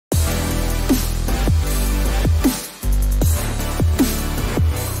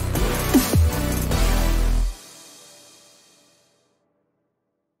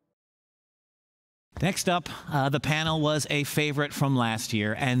Next up, the panel was a favorite from last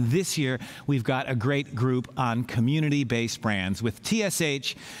year, and this year we've got a great group on community-based brands with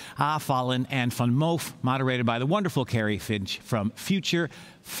TSH, Avallen, and VanMoof, moderated by the wonderful Kerrie Finch from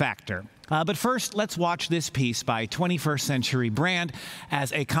FutureFactor. But first, let's watch this piece by 21st Century Brand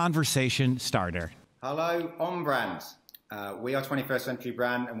as a conversation starter. Hello, On Brand. We are 21st Century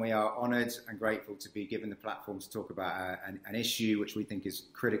Brand, and we are honoured and grateful to be given the platform to talk about an issue which we think is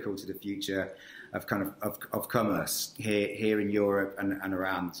critical to the future of commerce here in Europe and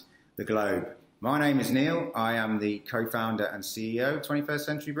around the globe. My name is Neil. I am the co-founder and CEO of 21st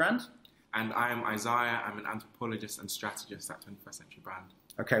Century Brand. And I am Isaiah. I'm an anthropologist and strategist at 21st Century Brand.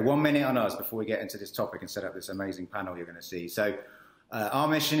 Okay, 1 minute on us before we get into this topic and set up this amazing panel you're going to see. So, our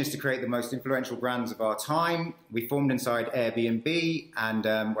mission is to create the most influential brands of our time. We formed inside Airbnb, and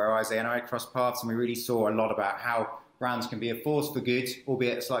where Isaiah and I crossed paths, and we really saw a lot about how brands can be a force for good,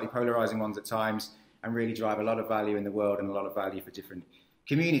 albeit slightly polarizing ones at times, and really drive a lot of value in the world and a lot of value for different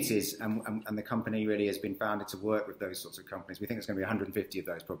communities. And the company really has been founded to work with those sorts of companies. We think there's going to be 150 of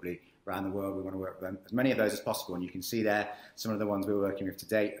those probably around the world. We want to work with them, as many of those as possible. And you can see there some of the ones we're working with to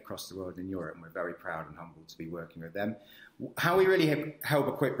date across the world in Europe, and we're very proud and humbled to be working with them. How we really help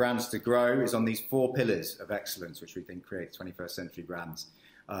equip brands to grow is on these 4 pillars of excellence, which we think create 21st century brands,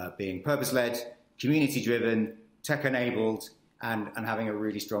 being purpose-led, community-driven, tech-enabled, and having a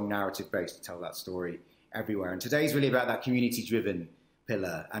really strong narrative base to tell that story everywhere. And today's really about that community-driven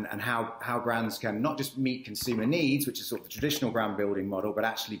pillar and how brands can not just meet consumer needs, which is sort of the traditional brand building model, but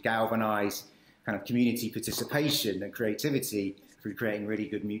actually galvanize kind of community participation and creativity through creating really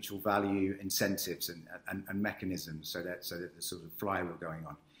good mutual value incentives and mechanisms so that there's sort of flywheel going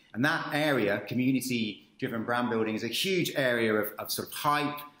on. And that area, community-driven brand building, is a huge area of sort of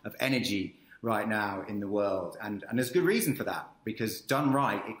hype, of energy right now in the world. And there's good reason for that, because done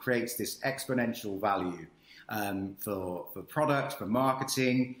right, it creates this exponential value for product, for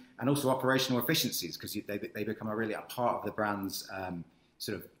marketing, and also operational efficiencies, because they become a part of the brand's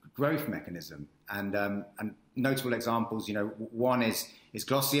sort of growth mechanism. And notable examples, one is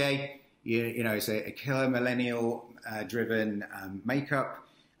Glossier. It's a killer millennial driven makeup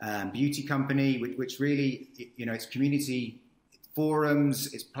beauty company, which really, it's community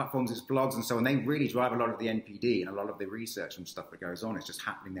forums, its platforms, its blogs, and so on. They really drive a lot of the NPD and a lot of the research and stuff that goes on. It's just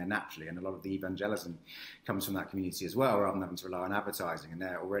happening there naturally, and a lot of the evangelism comes from that community as well, rather than having to rely on advertising. And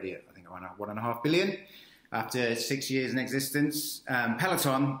they're already at, I think, around 1.5 billion after 6 years in existence.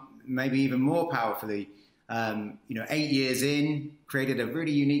 Peloton, maybe even more powerfully, 8 years in, created a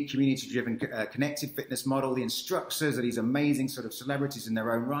really unique community-driven connected fitness model. The instructors are these amazing sort of celebrities in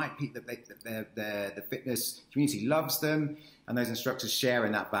their own right. The fitness community loves them, and those instructors share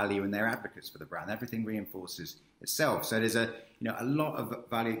in that value, and they're advocates for the brand. Everything reinforces itself. So there's a lot of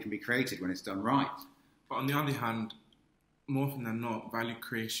value can be created when it's done right. But on the other hand, more often than not, value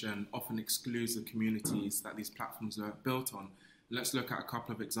creation often excludes the communities that these platforms are built on. Let's look at a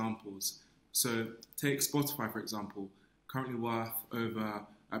couple of examples. So take Spotify, for example, currently worth over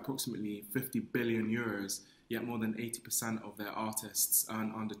approximately 50 billion euros, yet more than 80% of their artists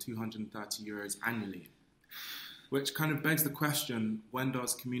earn under 230 euros annually. Which kind of begs the question, when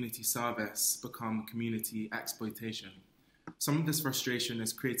does community service become community exploitation? Some of this frustration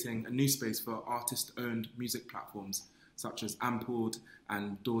is creating a new space for artist-owned music platforms, such as Ampled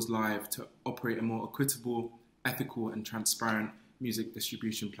and Doors Live, to operate a more equitable, ethical and transparent music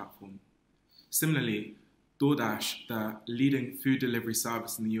distribution platform. Similarly, DoorDash, the leading food delivery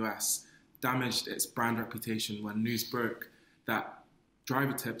service in the US, damaged its brand reputation when news broke that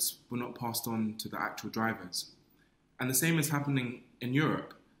driver tips were not passed on to the actual drivers. And the same is happening in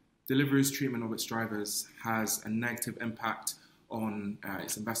Europe. Deliveroo's treatment of its drivers has a negative impact on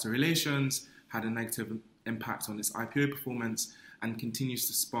its investor relations, had a negative impact on its IPO performance, and continues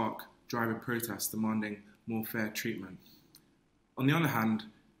to spark driver protests demanding more fair treatment. On the other hand,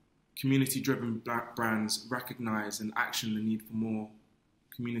 community-driven brands recognize and action the need for more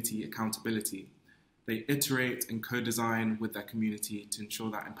community accountability. They iterate and co-design with their community to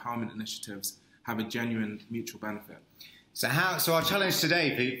ensure that empowerment initiatives have a genuine mutual benefit. So our challenge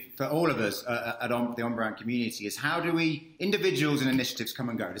today for all of us at the on-brand community is, how do we, individuals and initiatives come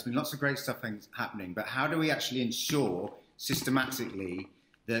and go. There's been lots of great stuff happening, but how do we actually ensure systematically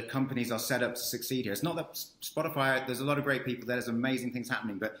that companies are set up to succeed here? It's not that Spotify, there's a lot of great people there, there's amazing things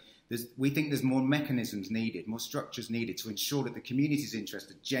happening, but we think there's more mechanisms needed, more structures needed to ensure that the community's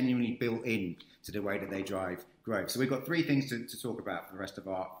interests are genuinely built in to the way that they drive growth. So we've got 3 things to talk about for the rest of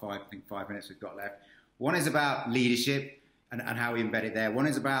our 5 minutes we've got left. One is about leadership and how we embed it there. One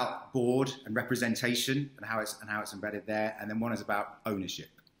is about board and representation and how it's embedded there. And then one is about ownership.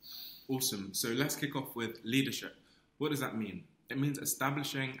 Awesome. So let's kick off with leadership. What does that mean? It means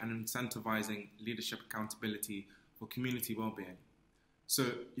establishing and incentivizing leadership accountability for community well-being. So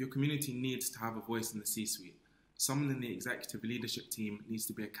your community needs to have a voice in the C-suite. Someone in the executive leadership team needs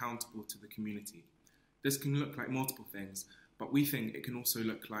to be accountable to the community. This can look like multiple things, but we think it can also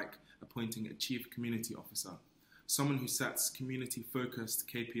look like appointing a chief community officer, someone who sets community-focused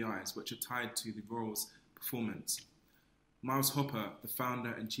KPIs which are tied to the role's performance. Miles Hopper, the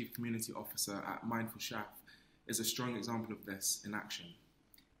founder and chief community officer at Mindful Chef, is a strong example of this in action.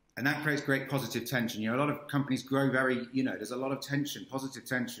 And that creates great positive tension. A lot of companies grow very, there's a lot of tension, positive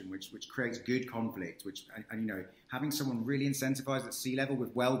tension, which creates good conflict, and having someone really incentivized at C-level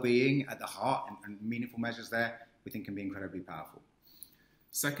with well-being at the heart and meaningful measures there, we think can be incredibly powerful.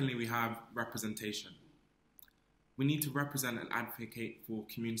 Secondly, we have representation. We need to represent and advocate for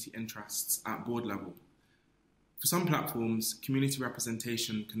community interests at board level. For some platforms, community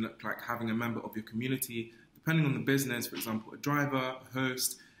representation can look like having a member of your community, depending on the business, for example, a driver, a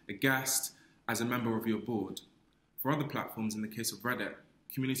host, a guest, as a member of your board. For other platforms, in the case of Reddit,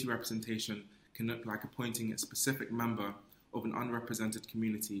 community representation can look like appointing a specific member of an unrepresented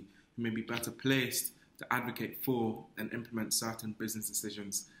community who may be better placed to advocate for and implement certain business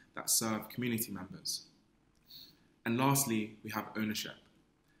decisions that serve community members. And lastly, we have ownership.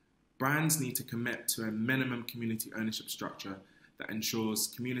 Brands need to commit to a minimum community ownership structure that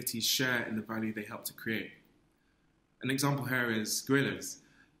ensures communities share in the value they help to create. An example here is Gorillas,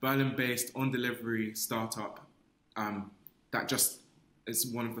 Berlin-based on-delivery startup that just is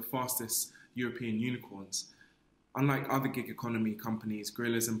one of the fastest European unicorns. Unlike other gig economy companies,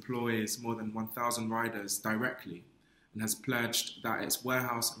 Gorillas employs more than 1,000 riders directly and has pledged that its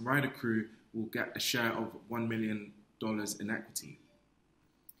warehouse and rider crew will get a share of $1 million in equity.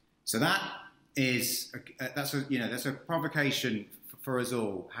 So that's a provocation for us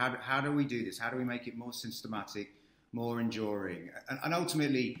all. How do we do this? How do we make it more systematic, more enduring? And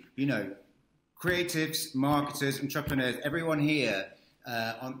ultimately, creatives, marketers, entrepreneurs, everyone here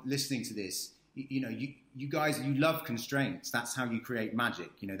listening to this, you guys, you love constraints. That's how you create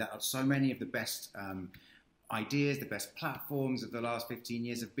magic. That so many of the best ideas, the best platforms of the last 15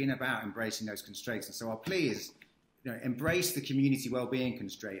 years have been about embracing those constraints. And so our plea is, embrace the community well-being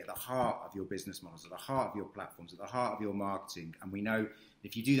constraint at the heart of your business models, at the heart of your platforms, at the heart of your marketing. And we know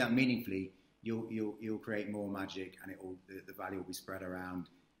if you do that meaningfully, you'll create more magic, and the value will be spread around a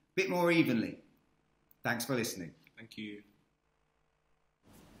bit more evenly. Thanks for listening. Thank you.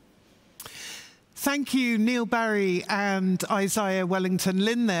 Thank you, Neil Barry and Isaiah Wellington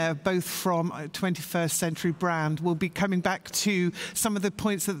Lynn there, both from 21st Century Brand. We'll be coming back to some of the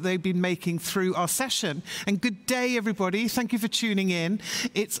points that they've been making through our session. And good day, everybody. Thank you for tuning in.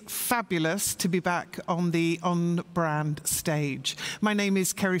 It's fabulous to be back on the on-brand stage. My name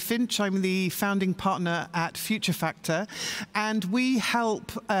is Kerrie Finch. I'm the founding partner at FutureFactor, and we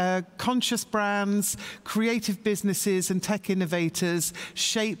help conscious brands, creative businesses, and tech innovators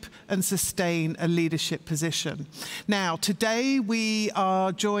shape and sustain a leadership position. Now, today we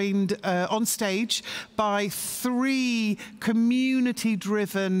are joined on stage by 3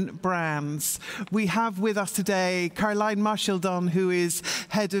 community-driven brands. We have with us today Karlijn Marchildon, who is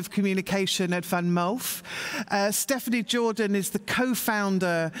Head of Communication at VanMoof. Stephanie Jordan is the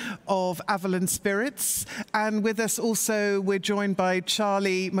co-founder of Avallen Spirits. And with us also, we're joined by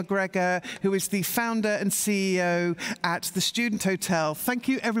Charlie McGregor, who is the founder and CEO at the Student Hotel. Thank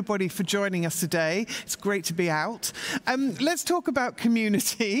you, everybody, for joining us today. It's great to be out. Let's talk about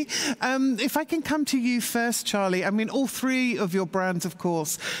community. If I can come to you first, Charlie. I mean, all 3 of your brands, of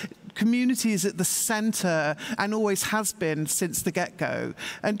course, community is at the center and always has been since the get-go.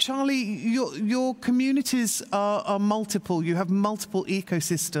 And Charlie, your communities are multiple. You have multiple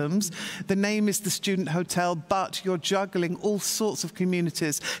ecosystems. The name is the Student Hotel, but you're juggling all sorts of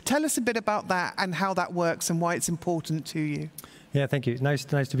communities. Tell us a bit about that and how that works and why it's important to you. Yeah, thank you. Nice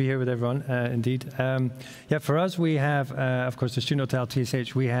to be here with everyone, indeed. Yeah, for us, we have, of course, the Student Hotel,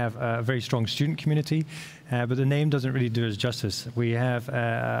 TSH, we have a very strong student community, but the name doesn't really do us justice. We have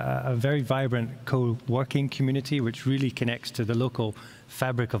a very vibrant co-working community, which really connects to the local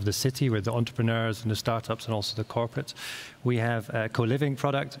fabric of the city, with the entrepreneurs and the startups and also the corporates. We have a co-living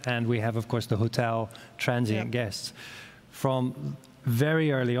product, and we have, of course, the hotel transient guests. From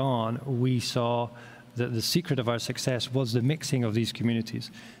very early on, we saw the secret of our success was the mixing of these communities.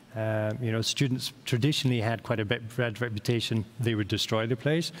 Students traditionally had quite a bad reputation. They would destroy the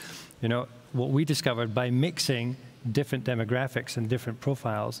place. What we discovered by mixing different demographics and different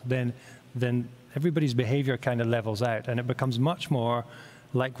profiles, then everybody's behavior kind of levels out, and it becomes much more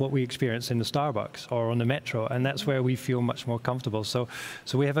like what we experience in the Starbucks or on the metro, and that's where we feel much more comfortable. So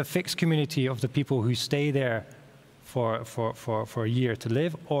we have a fixed community of the people who stay there for a year to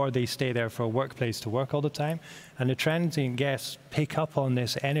live, or they stay there for a workplace to work all the time. And the transient guests pick up on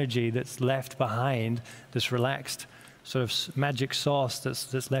this energy that's left behind, this relaxed sort of magic sauce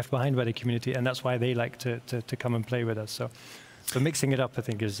that's left behind by the community, and that's why they like to come and play with us. So mixing it up, I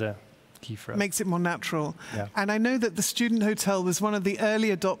think, is key for us. Makes it more natural. Yeah. And I know that the student hotel was one of the early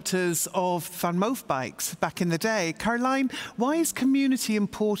adopters of VanMoof bikes back in the day. Karlijn, why is community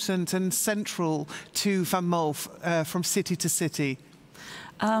important and central to VanMoof from city to city?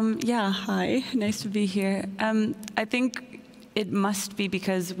 Yeah, hi, nice to be here. I think it must be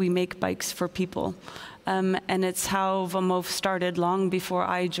because we make bikes for people. And it's how VanMoof started long before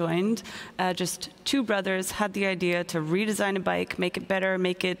I joined. Just two brothers had the idea to redesign a bike, make it better,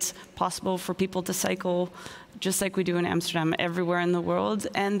 make it possible for people to cycle, just like we do in Amsterdam, everywhere in the world.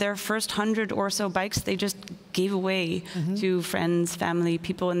 And their first 100 or so bikes, they just gave away to friends, family,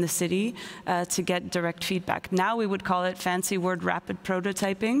 people in the city to get direct feedback. Now we would call it, fancy word, rapid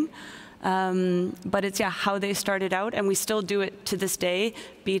prototyping. But it's how they started out, and we still do it to this day,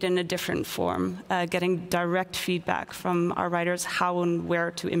 be it in a different form, getting direct feedback from our riders how and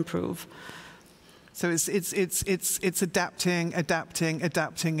where to improve. So it's adapting,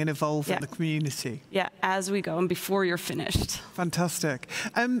 and evolving the community. Yeah, as we go and before you're finished. Fantastic.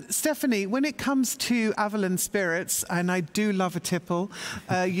 Stephanie, when it comes to Avallen Spirits, and I do love a tipple,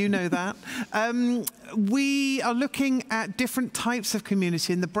 you know that, we are looking at different types of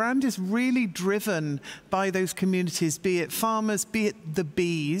community, and the brand is really driven by those communities, be it farmers, be it the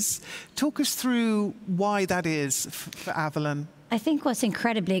bees. Talk us through why that is for Avallen. I think what's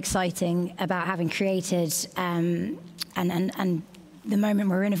incredibly exciting about having created and the moment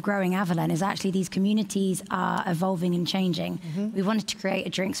we're in of growing Avallen is actually these communities are evolving and changing. We wanted to create a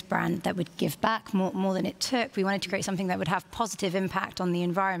drinks brand that would give back more than it took. We wanted to create something that would have positive impact on the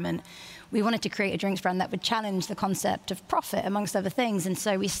environment. We wanted to create a drinks brand that would challenge the concept of profit, amongst other things. And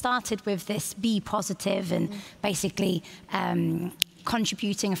so we started with this be positive and basically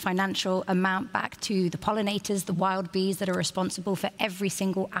contributing a financial amount back to the pollinators, the wild bees that are responsible for every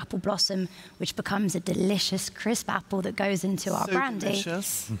single apple blossom, which becomes a delicious, crisp apple that goes into our brandy.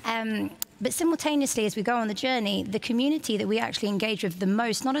 Delicious. But simultaneously, as we go on the journey, the community that we actually engage with the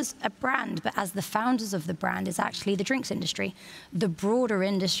most, not as a brand, but as the founders of the brand, is actually the drinks industry, the broader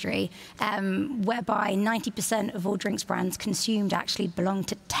industry, whereby 90% of all drinks brands consumed actually belong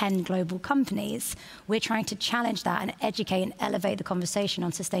to 10 global companies. We're trying to challenge that and educate and elevate the conversation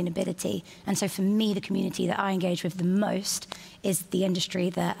on sustainability. And so for me, the community that I engage with the most is the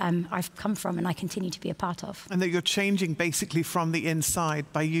industry that I've come from and I continue to be a part of. And that you're changing basically from the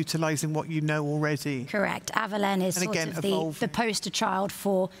inside by utilising what you know already. Correct. Avallen is sort of the poster child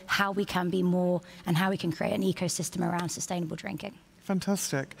for how we can be more and how we can create an ecosystem around sustainable drinking.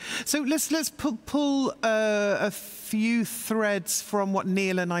 Fantastic. So let's pull a few threads from what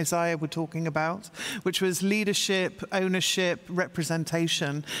Neil and Isaiah were talking about, which was leadership, ownership,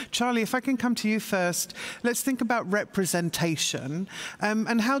 representation. Charlie, if I can come to you first, let's think about representation.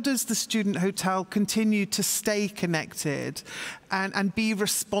 And how does the student hotel continue to stay connected and be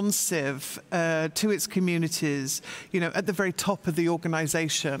responsive to its communities, you know, at the very top of the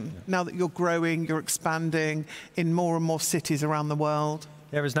organization, now that you're growing, you're expanding in more and more cities around the world?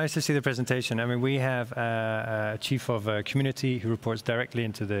 Yeah, it was nice to see the presentation. I mean, we have a chief of community who reports directly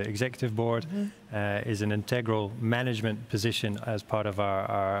into the executive board, is an integral management position as part of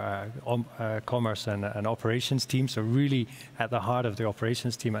our commerce and operations team. So really at the heart of the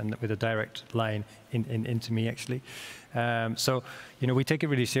operations team and with a direct line into me, actually. So, you know, we take it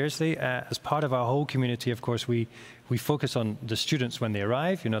really seriously. As part of our whole community, of course, we focus on the students when they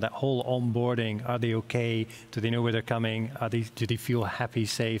arrive, you know, that whole onboarding. Are they okay? Do they know where they're coming? Do they feel happy,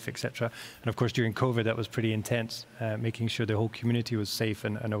 safe, etc.? And of course, during COVID, that was pretty intense, making sure the whole community was safe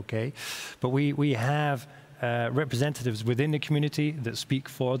and okay. But we have representatives within the community that speak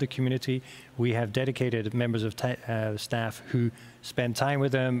for the community. We have dedicated members of staff who spend time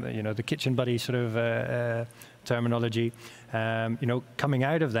with them, you know, the kitchen buddy sort of terminology. You know, coming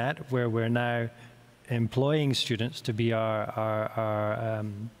out of that, where we're now employing students to be our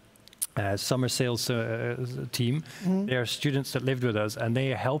summer sales team. They are students that lived with us, and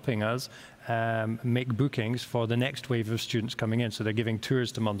they are helping us make bookings for the next wave of students coming in. So they're giving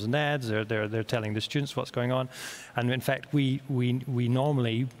tours to mums and dads. They're telling the students what's going on. And in fact, we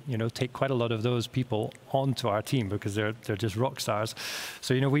normally, you know, take quite a lot of those people onto our team because they're just rock stars.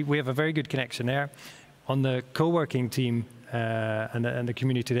 So, you know, we have a very good connection there. On the co-working team, and the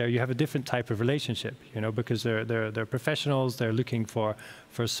community there, you have a different type of relationship, because they're professionals, they're looking for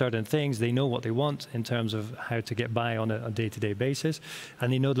certain things, they know what they want in terms of how to get by on a day-to-day basis,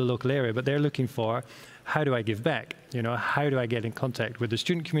 and they know the local area, but they're looking for, how do I give back? How do I get in contact with the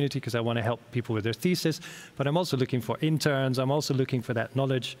student community, because I want to help people with their thesis, but I'm also looking for interns, I'm also looking for that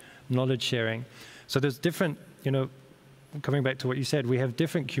knowledge sharing. So there's different, coming back to what you said, we have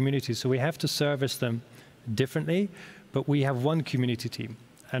different communities, so we have to service them differently, but we have one community team,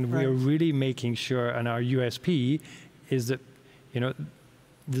 and we are really making sure, and our USP is that,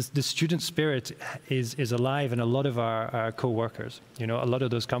 the student spirit is alive in a lot of our co-workers, a lot of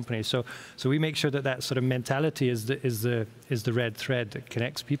those companies. So we make sure that sort of mentality is the red thread that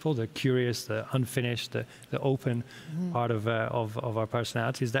connects people, the curious, the unfinished, the open part of our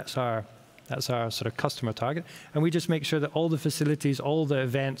personalities. That's our sort of customer target, and we just make sure that all the facilities, all the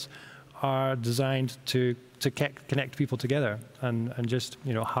events are designed to connect people together, and just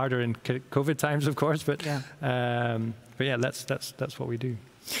harder in COVID times, of course, but yeah, that's what we do.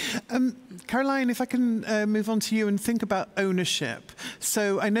 Karlijn, if I can move on to you and think about ownership.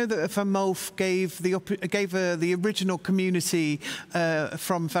 So I know that VanMoof gave the original community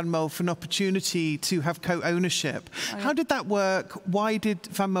from VanMoof an opportunity to have co-ownership. Oh, yeah. How did that work? Why did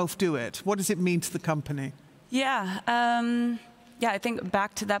VanMoof do it? What does it mean to the company? Yeah. I think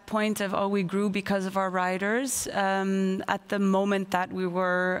back to that point of, we grew because of our riders. At the moment that we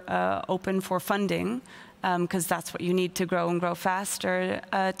were open for funding, because that's what you need to grow and grow faster.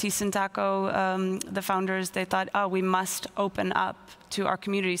 Tis and Taco, the founders, they thought, we must open up to our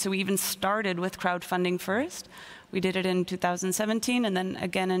community. So we even started with crowdfunding first. We did it in 2017 and then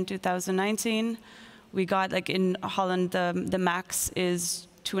again in 2019. We got, like in Holland, the max is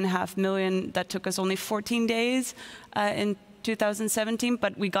 2.5 million. That took us only 14 days in 2017,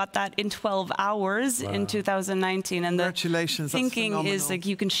 but we got that in 12 hours in 2019. And congratulations, the thinking is like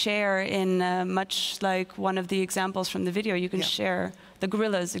you can share in much like one of the examples from the video, you can share the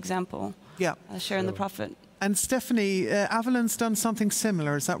gorillas example. Yeah. Share in the profit. And Stephanie, Avallen's done something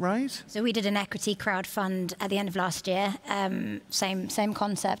similar, is that right? So we did an equity crowdfund at the end of last year. Same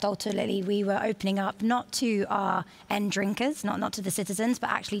concept. Ultimately, we were opening up not to our end drinkers, not to the citizens, but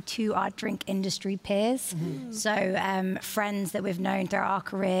actually to our drink industry peers. Mm-hmm. So friends that we've known throughout our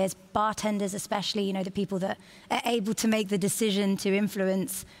careers, bartenders especially, the people that are able to make the decision to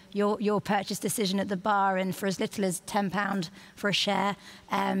influence your purchase decision at the bar, and for as little as £10 for a share.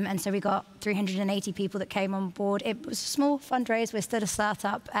 And so we got 380 people that came on board. It was a small fundraise. We're still a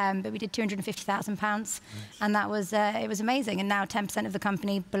startup, but we did £250,000, nice. And that was it was amazing. And now 10% of the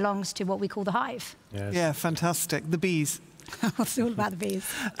company belongs to what we call the Hive. Yes. Yeah, fantastic. The bees. It's all about the bees.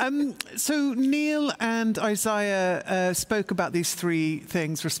 So Neil and Isaiah spoke about these three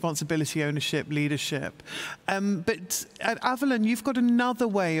things: responsibility, ownership, leadership. But at Avallen, you've got another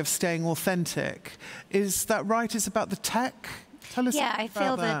way of staying authentic. Is that right? It's about the tech? Tell us about that. Yeah, I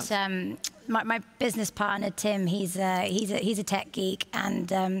feel that my business partner, Tim, he's a tech geek,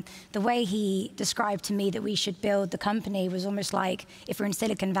 and the way he described to me that we should build the company was almost like if we're in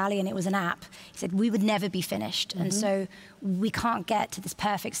Silicon Valley and it was an app. He said we would never be finished, and so we can't get to this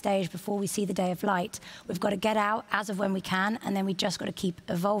perfect stage before we see the day of light. We've got to get out as of when we can, and then we just got to keep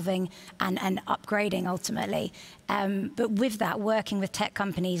evolving and upgrading ultimately. But with that, working with tech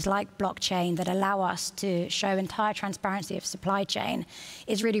companies like blockchain that allow us to show entire transparency of supply chain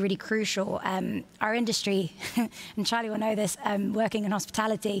is really, really crucial. Our industry, and Charlie will know this, working in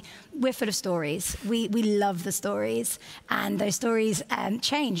hospitality, we're full of stories. We love the stories, and those stories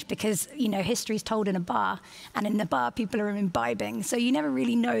change because history is told in a bar, and in the bar people are imbibing, so you never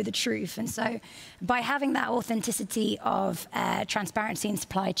really know the truth. And so by having that authenticity of transparency in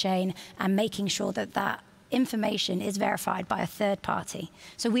supply chain and making sure that information is verified by a third party.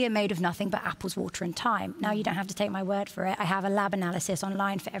 So we are made of nothing but apples, water, and time. Now, you don't have to take my word for it. I have a lab analysis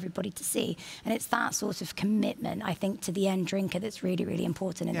online for everybody to see. And it's that sort of commitment, I think, to the end drinker that's really, really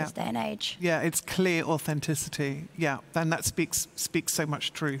important in this day and age. Yeah, it's clear authenticity. Yeah, and that speaks so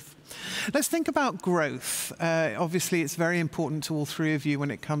much truth. Let's think about growth. Obviously, it's very important to all three of you when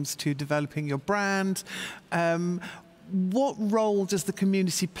it comes to developing your brand. What role does the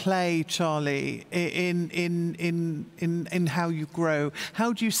community play, Charlie, in how you grow?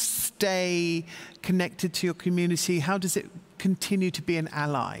 How do you stay connected to your community? How does it continue to be an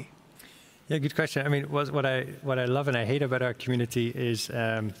ally? Yeah, good question. I mean, what I love and I hate about our community is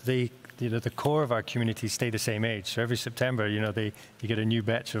the core of our community stay the same age. So every September, you get a new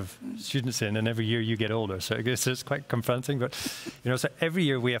batch of students in, and every year you get older. So I guess it's quite confronting, but so every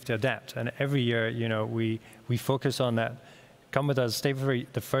year we have to adapt, and every year, we focus on that. Come with us, stay for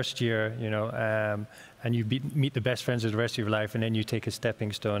the first year, and you meet the best friends of the rest of your life, and then you take a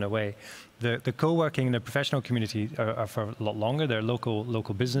stepping stone away. The co-working and the professional community are for a lot longer. They're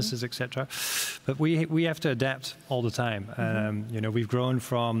local businesses, etc. But we have to adapt all the time. You know, we've grown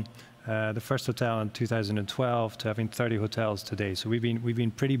from the first hotel in 2012 to having 30 hotels today. So we've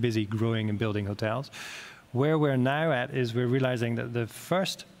been pretty busy growing and building hotels. Where we're now at is we're realizing that the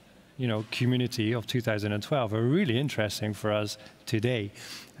first, you know, community of 2012 are really interesting for us today.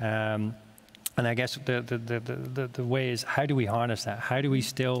 And I guess the way is, how do we harness that? How do we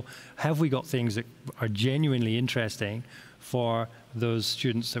still, have we got things that are genuinely interesting for those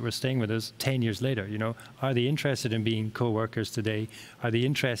students that were staying with us 10 years later? You know, are they interested in being co-workers today? Are they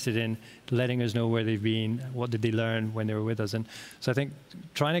interested in letting us know where they've been? What did they learn when they were with us? And so I think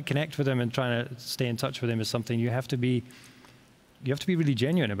trying to connect with them and trying to stay in touch with them is something you have to be really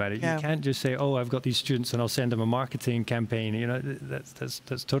genuine about it. Yeah. You can't just say, oh, I've got these students and I'll send them a marketing campaign. You know,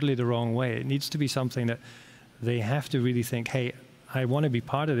 that's totally the wrong way. It needs to be something that they have to really think, hey, I want to be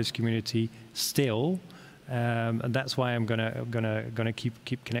part of this community still, and that's why I'm gonna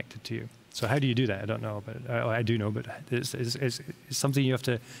keep connected to you. So how do you do that? I don't know, but I do know, but it's something you have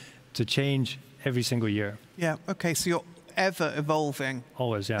to change every single year. Yeah. Okay. So you're ever evolving.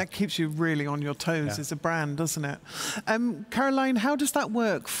 Always, yeah. That keeps you really on your toes as a brand, doesn't it? Karlijn, how does that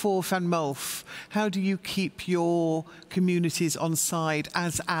work for VanMoof? How do you keep your communities on side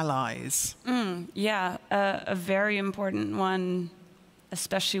as allies? Yeah, a very important one,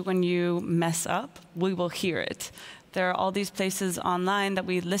 especially when you mess up, we will hear it. There are all these places online that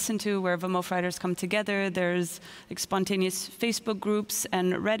we listen to where VanMoof writers come together. There's like spontaneous Facebook groups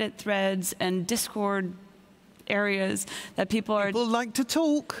and Reddit threads and Discord areas that people like to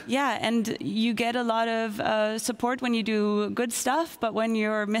talk. Yeah, and you get a lot of support when you do good stuff, but when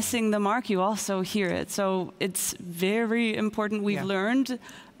you're missing the mark, you also hear it. So it's very important. We've learned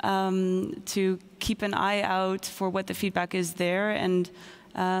to keep an eye out for what the feedback is there. And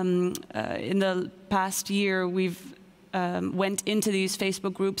in the past year, we've went into these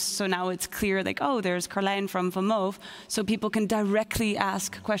Facebook groups, so now it's clear, like, oh, there's Karlijn from VanMoof, so people can directly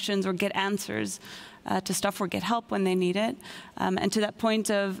ask questions or get answers to stuff or get help when they need it. And to that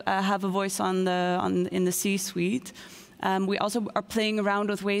point of have a voice in the C-suite. We also are playing around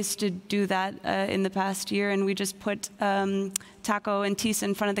with ways to do that in the past year, and we just put Taco and Tis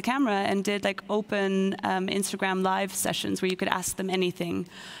in front of the camera and did like open Instagram live sessions where you could ask them anything.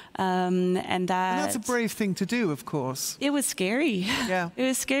 And that's a brave thing to do, of course. It was scary. Yeah. It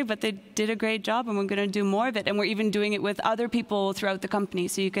was scary, but they did a great job, and we're going to do more of it. And we're even doing it with other people throughout the company,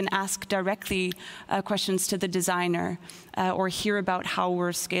 so you can ask directly questions to the designer or hear about how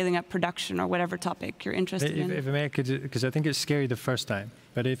we're scaling up production or whatever topic you're interested in. If I may, because I think it's scary the first time,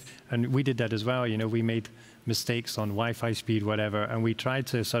 but and we did that as well. You know, we made mistakes on Wi-Fi speed, whatever, and we tried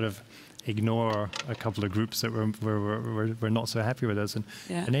to sort of ignore a couple of groups that were not so happy with us, and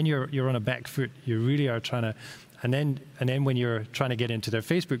then you're on a back foot. You really are trying to, and then when you're trying to get into their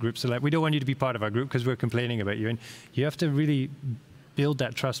Facebook groups, they're like, we don't want you to be part of our group because we're complaining about you, and you have to really build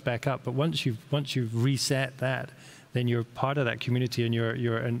that trust back up. But once you've reset that, then you're part of that community, and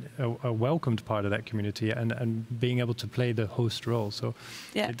you're a welcomed part of that community, and being able to play the host role. So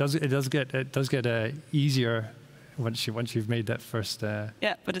it does get easier once you've made that first.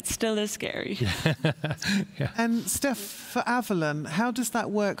 Yeah, but it still is scary. Yeah. And Steph, for Avallen, how does that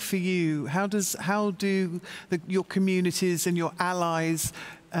work for you? How do your communities and your allies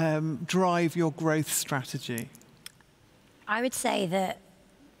drive your growth strategy? I would say that,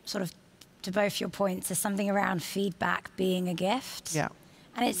 sort of, to both your points, there's something around feedback being a gift. Yeah.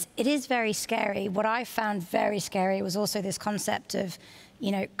 And it is very scary. What I found very scary was also this concept of,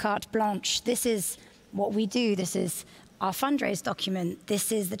 you know, carte blanche. This is what we do. This is our fundraise document.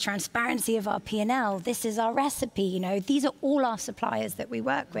 This is the transparency of our P&L. This is our recipe. You know, these are all our suppliers that we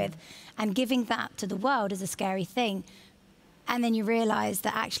work with. And giving that to the world is a scary thing. And then you realize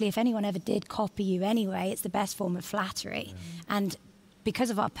that actually, if anyone ever did copy you anyway, it's the best form of flattery. And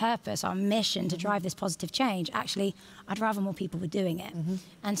because of our purpose, our mission to drive this positive change, actually, I'd rather more people were doing it.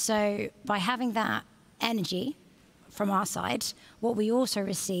 And so by having that energy from our side, what we also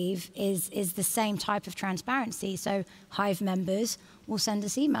receive is the same type of transparency. So Hive members will send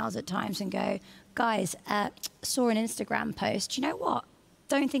us emails at times and go, guys, saw an Instagram post. You know what?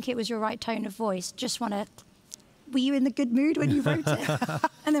 Don't think it was your right tone of voice. Just want to... Were you in the good mood when you wrote it?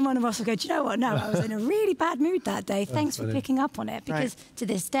 And then one of us will go, do you know what? No, I was in a really bad mood that day. Thanks for picking up on it. Because to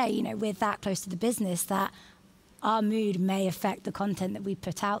this day, you know, we're that close to the business that our mood may affect the content that we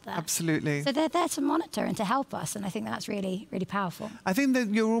put out there. Absolutely. So they're there to monitor and to help us. And I think that's really, really powerful. I think that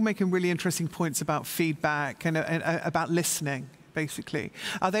you're all making really interesting points about feedback and about listening. basically.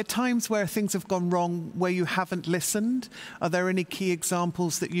 Are there times where things have gone wrong where you haven't listened? Are there any key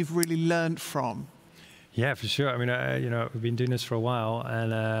examples that you've really learned from? Yeah, for sure. I mean, you know, we've been doing this for a while,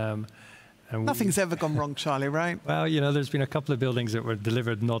 and nothing's ever gone wrong, Charlie, right? Well, you know, there's been a couple of buildings that were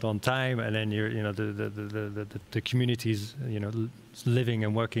delivered not on time, and then you know, the community's, you know, living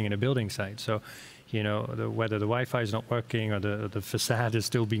and working in a building site. So, you know, whether the Wi-Fi is not working or the facade is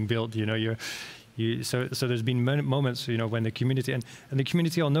still being built, you know, so there's been moments, you know, when the community and the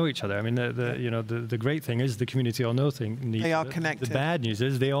community all know each other. I mean, you know, the great thing is the community all know things. They are connected. The bad news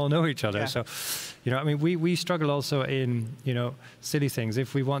is they all know each other. Yeah. So, you know, I mean, we struggle also in, you know, silly things.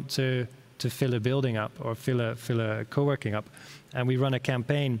 If we want to fill a building up or fill a co-working up, and we run a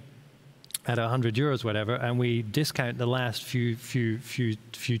campaign at €100, whatever, and we discount the last few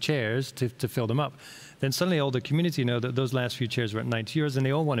chairs to fill them up, then suddenly all the community know that those last few chairs were at €90, and they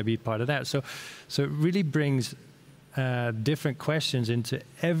all want to be part of that. So it really brings different questions into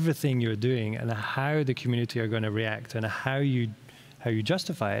everything you're doing, and how the community are going to react, and how you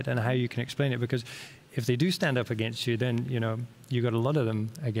justify it, and how you can explain it. Because if they do stand up against you, then, you know, you got a lot of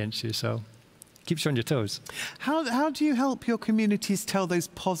them against you. So keeps you on your toes. How do you help your communities tell those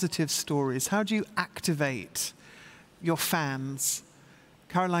positive stories? How do you activate your fans?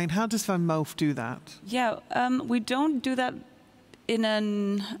 Karlijn, how does VanMoof do that? Yeah, we don't do that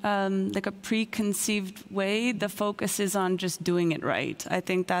in like a preconceived way. The focus is on just doing it right. I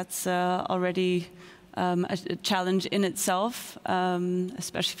think that's already a challenge in itself,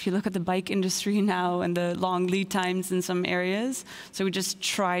 especially if you look at the bike industry now and the long lead times in some areas. So we just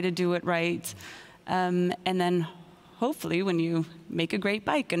try to do it right. And then hopefully when you make a great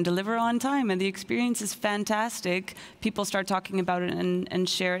bike and deliver on time and the experience is fantastic, people start talking about it and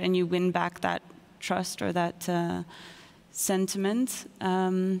share it, and you win back that trust or that sentiment.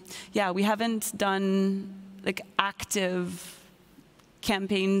 Yeah, we haven't done like active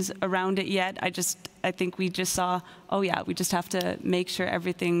campaigns around it yet. I think we just saw, oh yeah, we just have to make sure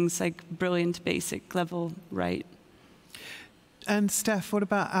everything's like brilliant basic level right. And Steph, what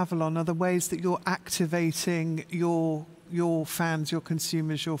about Avallen? Are there ways that you're activating your fans, your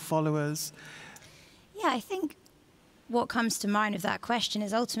consumers, your followers? Yeah, I think what comes to mind with that question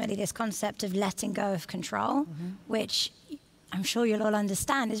is ultimately this concept of letting go of control, which I'm sure you'll all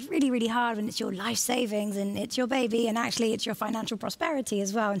understand is really, really hard when it's your life savings and it's your baby, and actually it's your financial prosperity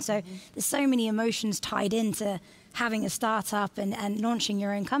as well. And so there's so many emotions tied into having a startup and launching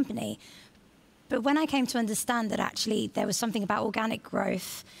your own company. But when I came to understand that actually there was something about organic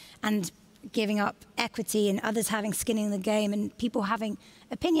growth and giving up equity and others having skin in the game and people having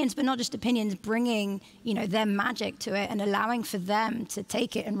opinions, but not just opinions, bringing, you know, their magic to it and allowing for them to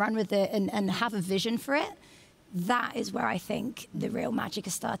take it and run with it and have a vision for it, that is where I think the real magic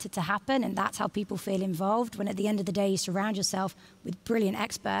has started to happen. And that's how people feel involved, when at the end of the day you surround yourself with brilliant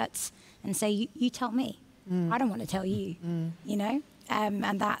experts and say, you tell me. I don't want to tell you, you know?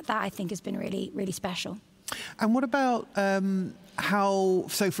 And that I think has been really, really special. And what about how,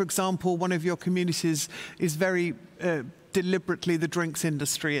 so for example, one of your communities is very deliberately the drinks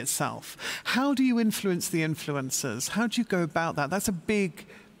industry itself. How do you influence the influencers? How do you go about that? That's a big,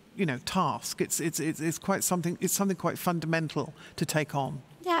 you know, task. It's quite something. It's something quite fundamental to take on.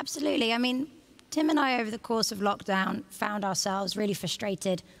 Yeah, absolutely. I mean, Tim and I, over the course of lockdown, found ourselves really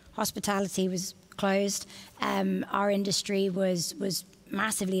frustrated. Hospitality was closed. Our industry was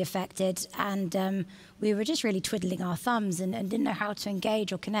massively affected, and we were just really twiddling our thumbs and didn't know how to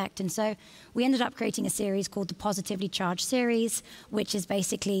engage or connect. And so we ended up creating a series called the Positively Charged series, which is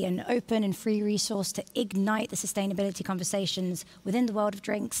basically an open and free resource to ignite the sustainability conversations within the world of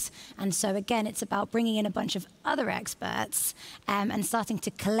drinks. And so again, it's about bringing in a bunch of other experts and starting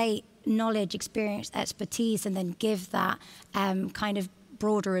to collate knowledge, experience, expertise, and then give that kind of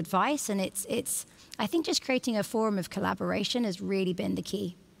broader advice. And it's I think just creating a forum of collaboration has really been the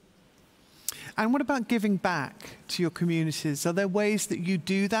key. And what about giving back to your communities? Are there ways that you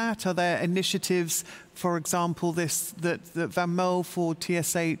do that? Are there initiatives, for example, that VanMoof or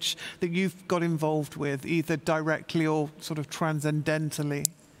TSH that you've got involved with, either directly or sort of transcendentally?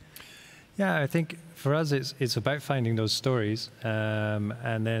 Yeah, I think for us it's about finding those stories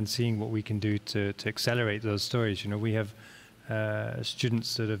and then seeing what we can do to accelerate those stories. You know, we have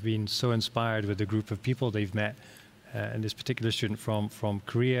students that have been so inspired with the group of people they've met. And this particular student from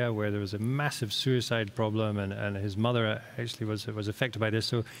Korea, where there was a massive suicide problem, and his mother actually was affected by this.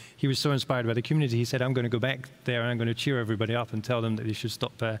 So he was so inspired by the community, he said, I'm going to go back there and I'm going to cheer everybody up and tell them that they should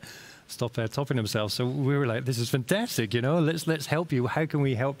stop topping themselves. So we were like, this is fantastic, you know, let's help you. How can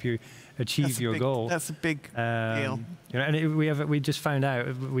we help you achieve your goal? That's a big deal. You know, and we just found out,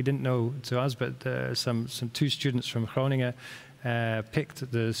 we didn't know to us, but two students from Groningen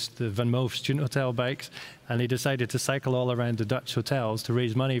picked the VanMoof student hotel bikes, and he decided to cycle all around the Dutch hotels to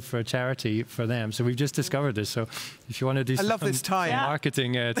raise money for a charity for them. So we've just discovered this. So if you want to do some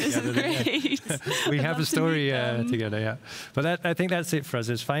marketing together, we have a story together. Yeah, but I think that's it for us: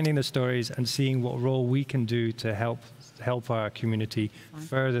 is finding the stories and seeing what role we can do to help our community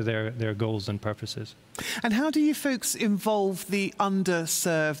further their goals and purposes. And how do you folks involve the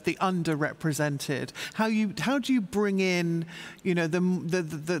underserved, the underrepresented? How do you bring in, you know,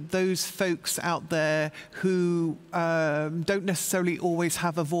 those folks out there who don't necessarily always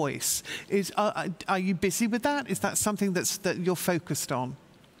have a voice? Are you busy with that? Is that something that you're focused on?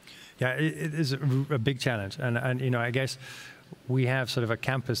 Yeah, it is a big challenge, and you know, I guess we have sort of a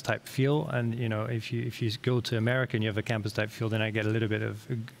campus type feel, and you know, if you go to America and you have a campus type feel, then I get a little bit of,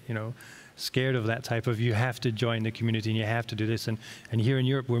 you know, scared of that type of, you have to join the community and you have to do this, and here in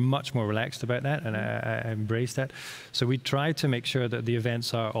Europe we're much more relaxed about that, and I embrace that. So we try to make sure that the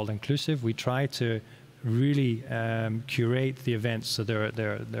events are all inclusive. We try to really curate the events so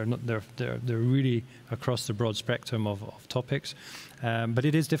they're really across the broad spectrum of topics, but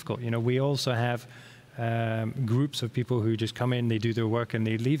it is difficult. You know, we also have groups of people who just come in, they do their work, and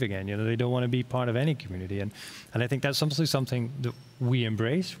they leave again. You know, they don't want to be part of any community, and I think that's something that we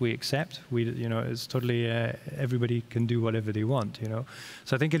embrace, we accept. You know, it's totally everybody can do whatever they want. You know,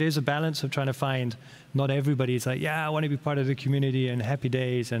 so I think it is a balance of trying to find. Not everybody is like, yeah, I want to be part of the community and happy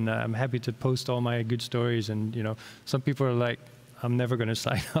days, and I'm happy to post all my good stories. And you know, some people are like, I'm never going to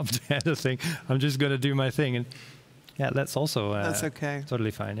sign up to anything. I'm just going to do my thing, and yeah, that's also that's okay.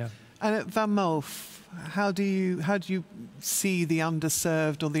 Totally fine. Yeah. And at VanMoof, how do you see the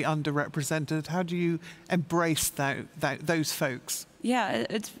underserved or the underrepresented? How do you embrace those folks? Yeah,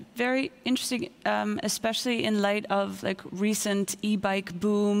 it's very interesting, especially in light of like recent e-bike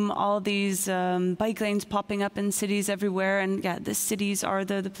boom, all these bike lanes popping up in cities everywhere, and yeah, the cities are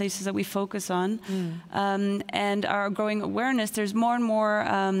the places that we focus on, and our growing awareness. There's more and more,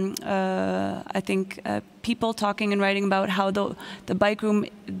 I think, people talking and writing about how the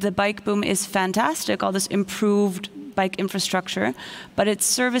bike boom is fantastic, all this improved bike infrastructure, but it's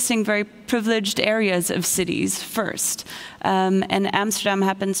servicing very privileged areas of cities first. And Amsterdam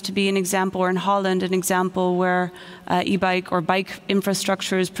happens to be an example, or in Holland, an example where e-bike or bike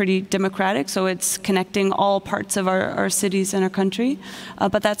infrastructure is pretty democratic, so it's connecting all parts of our cities and our country.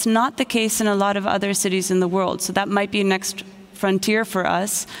 But that's not the case in a lot of other cities in the world, so that might be a next frontier for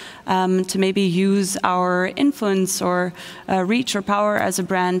us to maybe use our influence or reach or power as a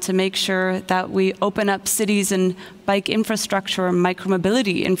brand to make sure that we open up cities and bike infrastructure or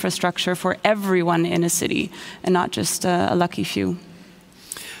micromobility infrastructure for everyone in a city and not just a lucky few.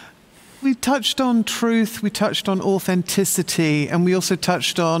 We touched on truth, we touched on authenticity, and we also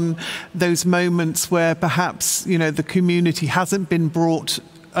touched on those moments where perhaps, you know, the community hasn't been brought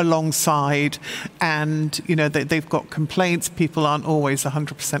alongside, and you know they've got complaints. People aren't always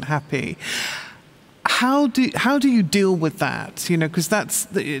 100% happy. How do you deal with that? You know, because that's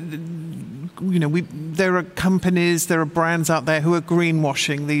there are companies, there are brands out there who are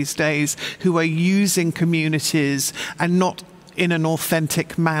greenwashing these days, who are using communities and not in an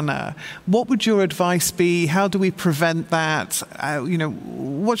authentic manner. What would your advice be? How do we prevent that? You know,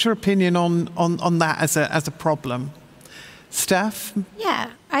 what's your opinion on that as a problem? Steph?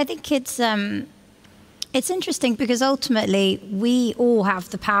 Yeah, I think it's interesting because ultimately we all have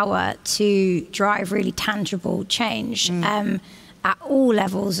the power to drive really tangible change at all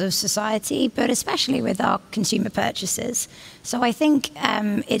levels of society, but especially with our consumer purchases. So I think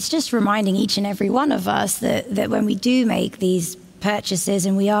it's just reminding each and every one of us that when we do make these purchases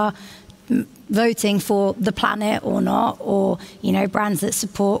and we are voting for the planet or not, or you know, brands that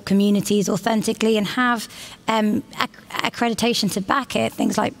support communities authentically and have accreditation to back it,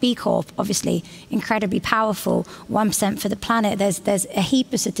 things like B Corp, obviously incredibly powerful. 1% for the planet. There's a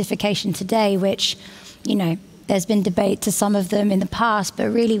heap of certification today, which, you know, there's been debate to some of them in the past, but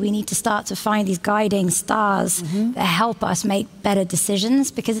really we need to start to find these guiding stars that help us make better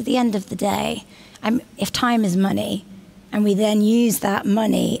decisions, because at the end of the day, if time is money, and we then use that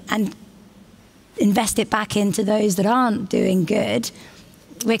money and invest it back into those that aren't doing good,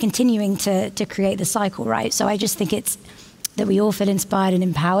 we're continuing to create the cycle, right? So I just think it's that we all feel inspired and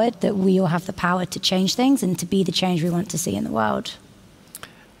empowered, that we all have the power to change things and to be the change we want to see in the world.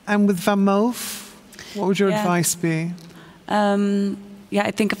 And with VanMoof, what would your advice be? Yeah,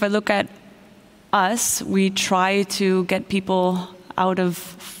 I think if I look at us, we try to get people out of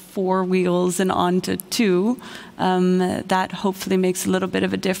 4 wheels and onto 2. That hopefully makes a little bit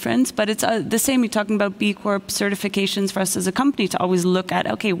of a difference. But it's the same, you're talking about B Corp certifications for us as a company to always look at,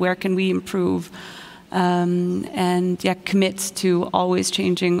 okay, where can we improve? and yeah, commit to always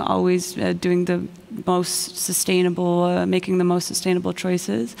changing, always doing the most sustainable, making the most sustainable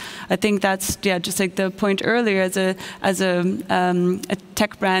choices. I think that's, yeah, just like the point earlier, as a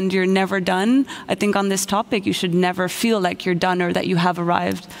tech brand, you're never done. I think on this topic, you should never feel like you're done or that you have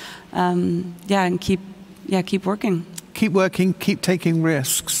arrived. Yeah, and keep working. Keep working, keep taking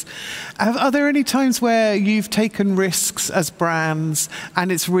risks. Are there any times where you've taken risks as brands and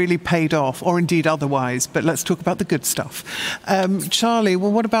it's really paid off, or indeed otherwise? But let's talk about the good stuff. Charlie,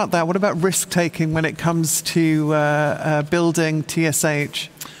 well, what about that? What about risk-taking when it comes to building TSH?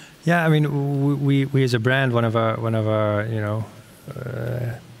 Yeah, I mean, we as a brand, one of our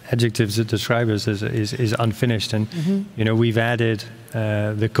adjectives that describe us is unfinished, and we've added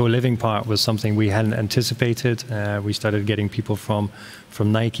the co-living part was something we hadn't anticipated. We started getting people from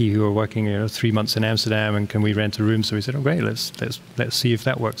Nike who are working 3 months in Amsterdam, and can we rent a room? So we said, oh great, let's see if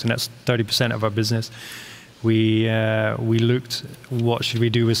that works, and that's 30% of our business. We looked what should we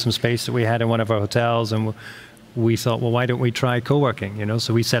do with some space that we had in one of our hotels, and we thought, well, why don't we try co-working?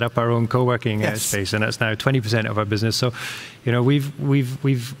 So we set up our own co-working space, and that's now 20% of our business. So,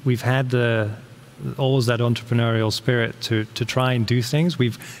 we've had always that entrepreneurial spirit to try and do things.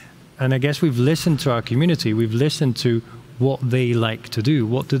 And I guess we've listened to our community. We've listened to what they like to do.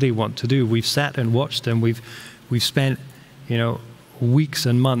 What do they want to do? We've sat and watched them. We've spent, weeks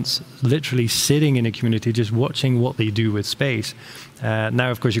and months literally sitting in a community just watching what they do with space.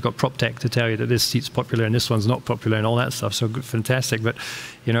 Now, of course, you've got prop tech to tell you that this seat's popular and this one's not popular and all that stuff. So good, fantastic. But,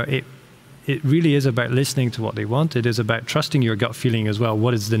 it really is about listening to what they want. It is about trusting your gut feeling as well.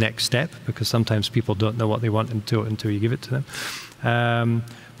 What is the next step? Because sometimes people don't know what they want until you give it to them.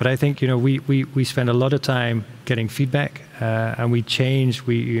 But I think, we spend a lot of time getting feedback, and we change.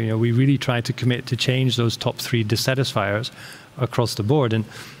 We really try to commit to change those top 3 dissatisfiers across the board.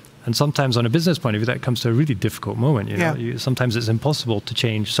 And sometimes on a business point of view, that comes to a really difficult moment. Sometimes it's impossible to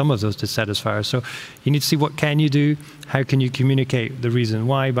change some of those dissatisfiers. So you need to see what can you do, how can you communicate the reason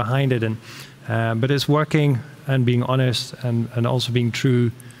why behind it, and but it's working and being honest and also being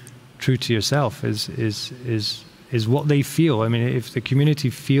true to yourself is what they feel. I mean, if the community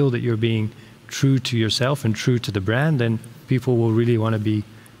feel that you're being true to yourself and true to the brand, then people will really want to be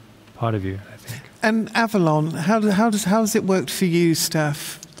part of you, I think. And Avallen, how has it worked for you,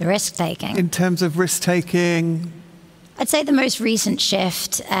 Steph? The risk-taking. In terms of risk-taking? I'd say the most recent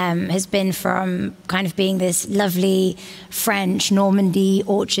shift has been from kind of being this lovely French, Normandy,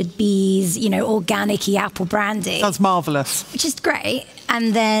 orchard bees, organic-y apple brandy. That's marvellous. Which is great.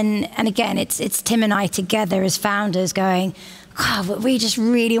 And again, it's Tim and I together as founders going, God, we just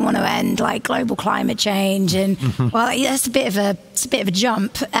really want to end global climate change, and well, that's a bit of a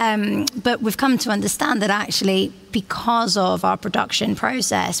jump. But we've come to understand that actually, because of our production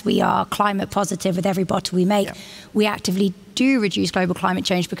process, we are climate positive with every bottle we make. Yeah. We actively do reduce global climate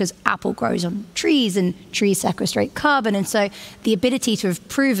change because apple grows on trees and trees sequestrate carbon, and so the ability to have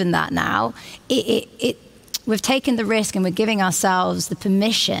proven that now, we've taken the risk and we're giving ourselves the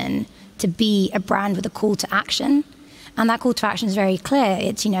permission to be a brand with a call to action. And that call to action is very clear.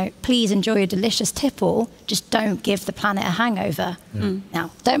 It's, please enjoy a delicious tipple, just don't give the planet a hangover. Yeah.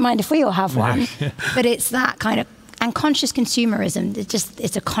 Now, don't mind if we all have one, but it's that kind of, and conscious consumerism,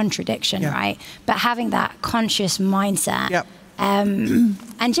 it's a contradiction, right? But having that conscious mindset,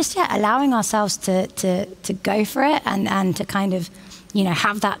 and just, allowing ourselves to go for it and to kind of,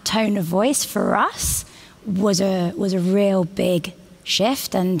 have that tone of voice for us was a real big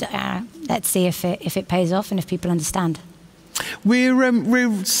shift, and let's see if it pays off and if people understand.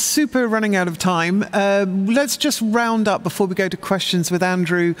 We're super running out of time. Let's just round up before we go to questions with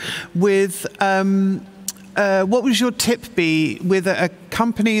Andrew. With what would your tip be with a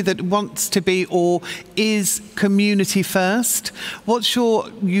company that wants to be or is community first? What's your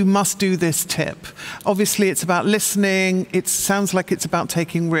you must do this tip? Obviously, it's about listening. It sounds like it's about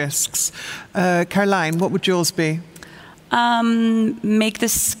taking risks. Karlijn, what would yours be? Make the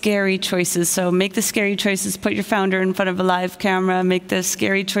scary choices. So make the scary choices, put your founder in front of a live camera, make the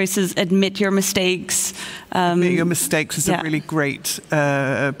scary choices, admit your mistakes. Admit your mistakes is a really great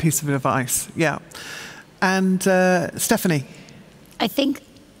piece of advice. Yeah. And Stephanie? I think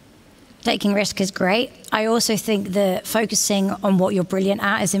taking risk is great. I also think that focusing on what you're brilliant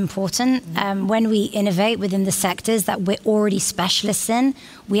at is important. When we innovate within the sectors that we're already specialists in,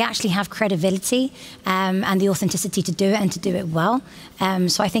 we actually have credibility and the authenticity to do it and to do it well.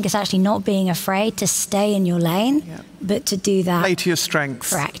 So I think it's actually not being afraid to stay in your lane, but to do that. Play to your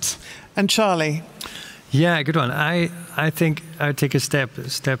strengths. Correct. And Charlie? Yeah, good one. I think I would take a step,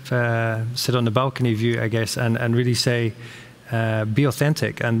 sit on the balcony view, I guess, and really say, be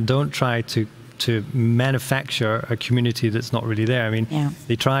authentic and don't try to to manufacture a community that's not really there. I mean,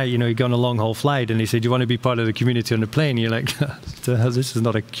 they try, you know, you go on a long haul flight and they say, do you want to be part of the community on the plane? You're like, this is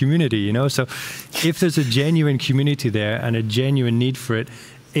not a community, you know? So if there's a genuine community there and a genuine need for it,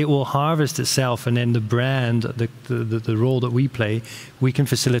 it will harvest itself, and then the brand, the role that we play, we can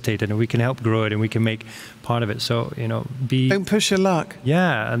facilitate it and we can help grow it and we can make part of it. So, you know, don't push your luck.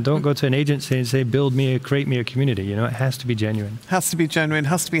 Yeah, and don't go to an agency and say, create me a community. You know, it has to be genuine. Has to be genuine,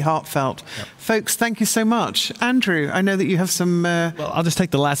 has to be heartfelt. Yep. Folks, thank you so much. Andrew, I know that you have some... Well, I'll just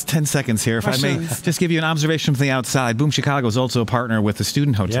take the last 10 seconds here, if I may. Just give you an observation from the outside. Boom Chicago is also a partner with the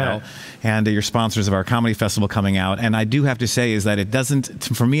Student Hotel, and you're sponsors of our comedy festival coming out. And I do have to say is that it doesn't,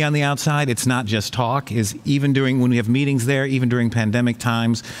 for me on the outside, it's not just talk. Is even when we have meetings there, even during pandemic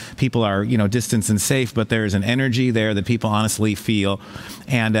times, people are, you know, distanced and safe, but there's an energy there that people honestly feel.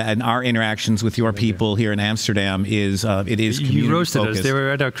 And our interactions with your people here in Amsterdam is, it is community You roasted focused. us. They were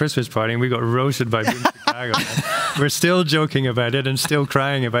at our Christmas party and we got roasted by Boom Chicago. We're still joking about it and still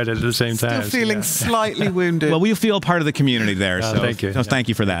crying about it at the same time. Still feeling slightly wounded. Well, we feel part of the community there. So thank you. So thank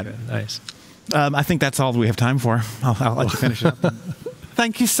you for that. Nice. I think that's all we have time for. I'll let you finish it up.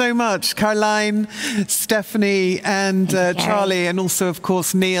 Thank you so much, Karlijn, Stephanie, and Charlie, and also, of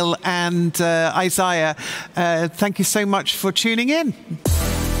course, Neil and Isaiah. Thank you so much for tuning in.